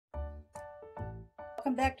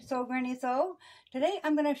Welcome back to Sew Granny Sew. Today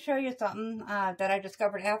I'm going to show you something that I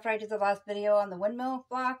discovered after I did the last video on the windmill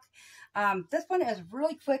block. This one is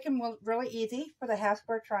really quick and really easy for the half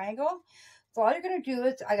square triangle. So all you're going to do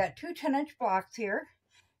is, I got two 10-inch blocks here.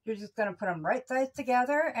 You're just going to put them right sides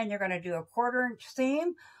together, and you're going to do a 1/4-inch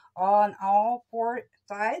seam on all four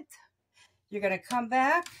sides. You're going to come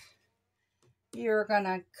back. You're going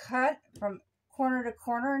to cut from corner to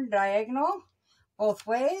corner and diagonal both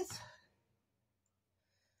ways,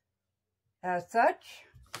 as such.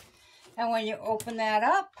 And when you open that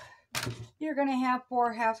up, you're going to have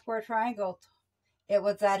 4 half square triangles. It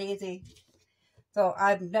was that easy. So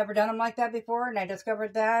I've never done them like that before, and I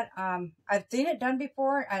discovered that. I've seen it done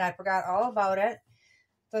before, and I forgot all about it.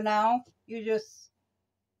 So now you just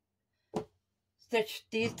stitch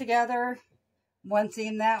these together, one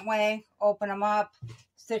seam that way, open them up,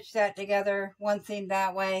 stitch that together, one seam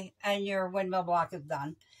that way, and your windmill block is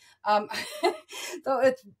done. So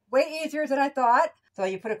it's way easier than I thought. So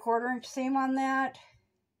you put a 1/4-inch seam on that,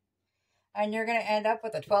 and you're going to end up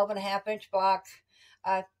with a 12.5-inch block.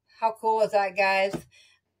 How cool is that, guys?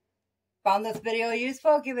 Found this video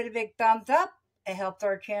useful? Give it a big thumbs up. It helps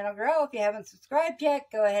our channel grow. If you haven't subscribed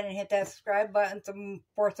yet, go ahead and hit that subscribe button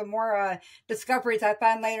for some more discoveries I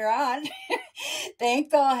find later on.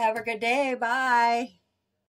 Thanks all. Have a good day. Bye.